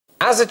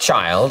As a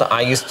child, I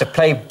used to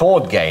play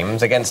board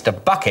games against a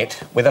bucket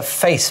with a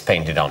face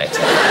painted on it.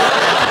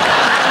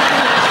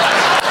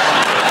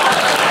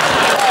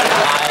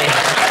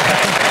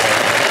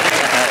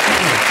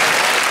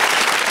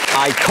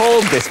 I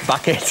called this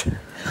bucket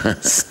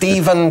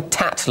Stephen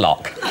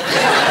Tatlock.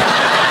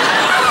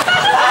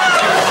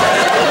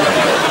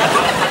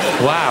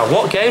 Wow,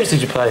 what games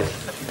did you play?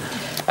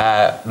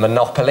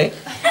 Monopoly.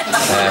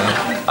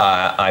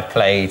 I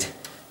played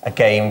a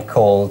game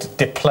called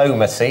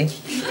Diplomacy.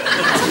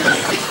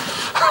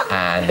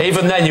 And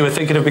even then, you were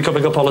thinking of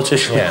becoming a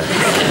politician. Yeah.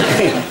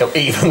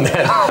 Even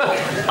then,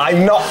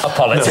 I'm not a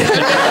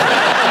politician.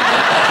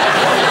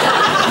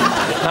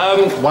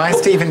 Why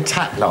Stephen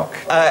Tatlock?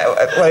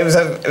 Well, it was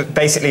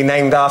basically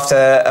named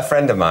after a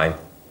friend of mine.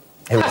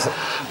 Who was...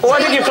 Why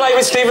did you play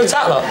with Stephen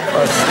Tatlock?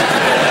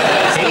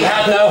 He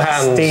had no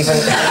hands.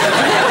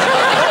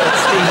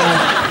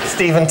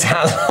 Stephen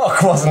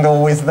Tatlock wasn't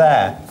always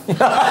there.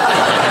 But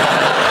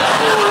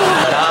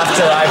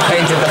after I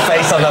painted the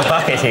face on the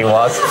bucket, he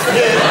was.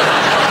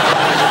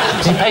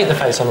 Did he paint the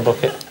face on the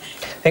bucket?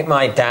 I think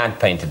my dad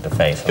painted the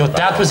face. Your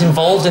dad was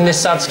involved in this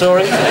sad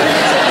story?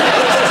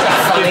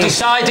 You've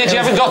decided you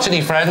haven't got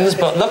any friends,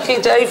 but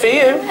lucky day for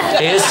you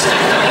is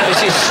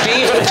this is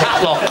Stephen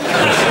Tatlock.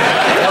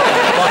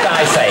 What can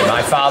I say?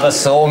 My father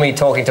saw me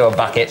talking to a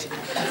bucket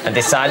and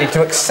decided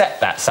to accept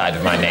that side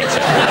of my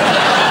nature.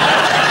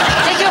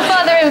 Did your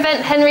father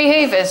invent Henry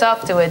Hoovers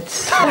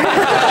afterwards?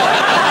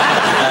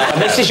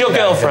 And this is your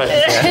girlfriend.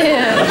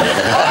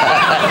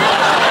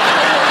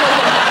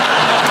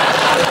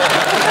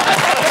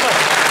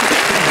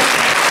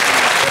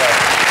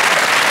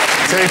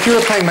 So if you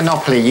were playing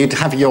Monopoly, you'd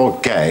have your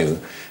go,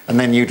 and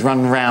then you'd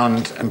run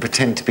round and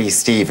pretend to be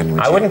Stephen,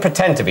 would you? I wouldn't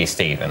pretend to be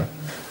Stephen,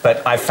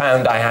 but I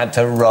found I had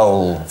to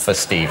roll for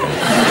Stephen.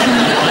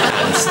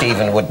 And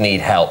Stephen would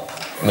need help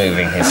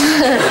moving his...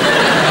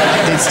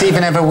 Did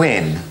Stephen ever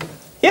win?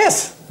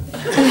 Yes.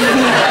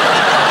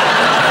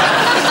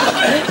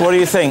 What do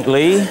you think,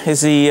 Lee?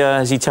 Is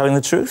he telling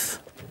the truth?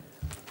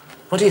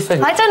 What do you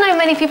think? I don't know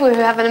many people who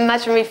have an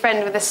imaginary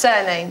friend with a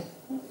surname.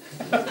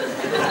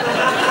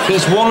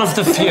 He's one of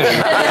the few.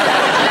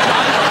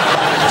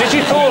 Did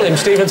you call him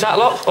Stephen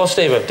Tatlock or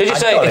Stephen? Did you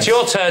say, it's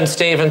your turn,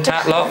 Stephen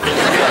Tatlock?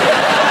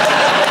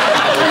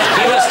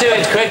 You must do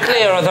it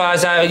quickly, or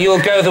otherwise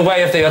you'll go the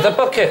way of the other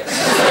buckets.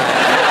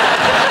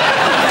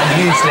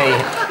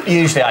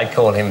 Usually I'd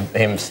call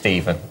him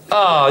Stephen.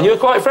 Oh, you were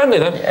quite friendly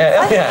then?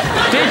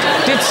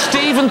 Yeah. Did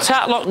Stephen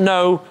Tatlock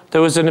know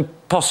there was an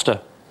imposter?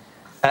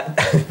 An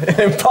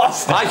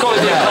imposter? I call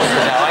it the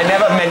imposter. No, I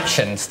never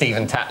mentioned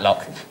Stephen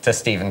Tatlock to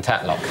Stephen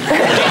Tatlock.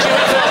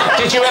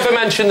 Did you ever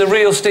mention the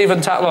real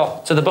Stephen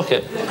Tatlock to the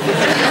bucket?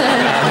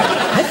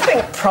 I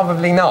think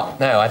probably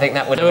not. No, I think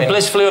that would have been... They were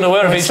blissfully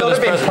unaware of each other's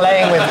presence. Sort of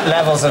been playing with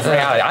levels of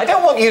reality. I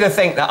don't want you to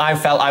think that I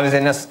felt I was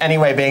in any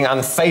way being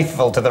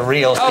unfaithful to the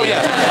real Stephen. Oh,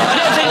 yeah.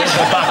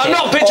 I'm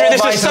not picturing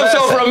this as some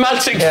sort of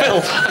romantic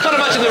film. I can't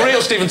imagine the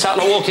real Stephen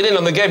Tatlock walking in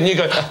on the game and you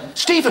go,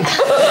 Stephen!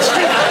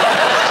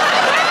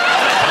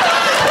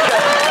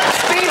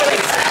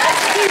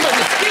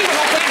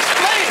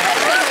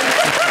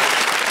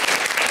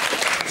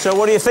 So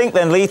what do you think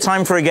then, Lee?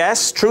 Time for a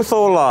guess. Truth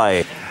or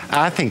lie?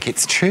 I think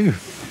it's true.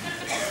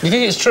 You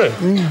think it's true?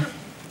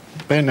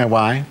 Don't know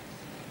why.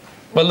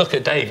 Well, look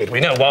at David. We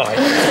know why.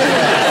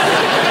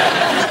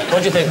 What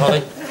do you think,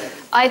 Holly?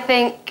 I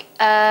think...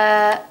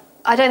 I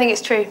don't think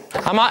it's true.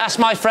 I might ask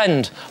my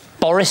friend,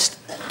 Boris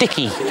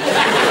Dickey. What do you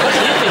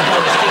think,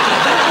 Boris Dickey?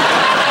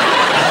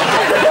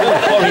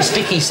 Boris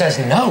Dickey says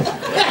no.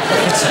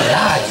 It's a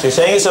lie. So you're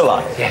saying it's a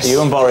lie? Yes.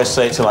 You and Boris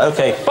say it's a lie.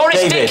 OK, Boris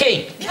David.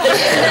 Dickey!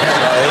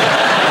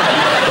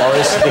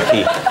 Boris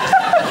Dickey.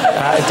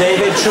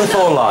 David, truth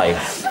or lie?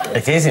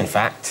 It is, in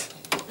fact,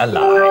 a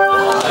lie.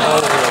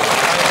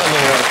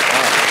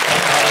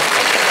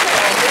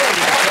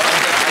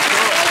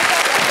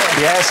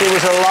 Yes, it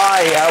was a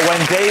lie.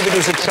 When David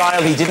was a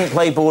child, he didn't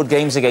play board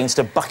games against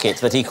a bucket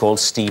that he called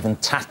Stephen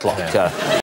Tatlock.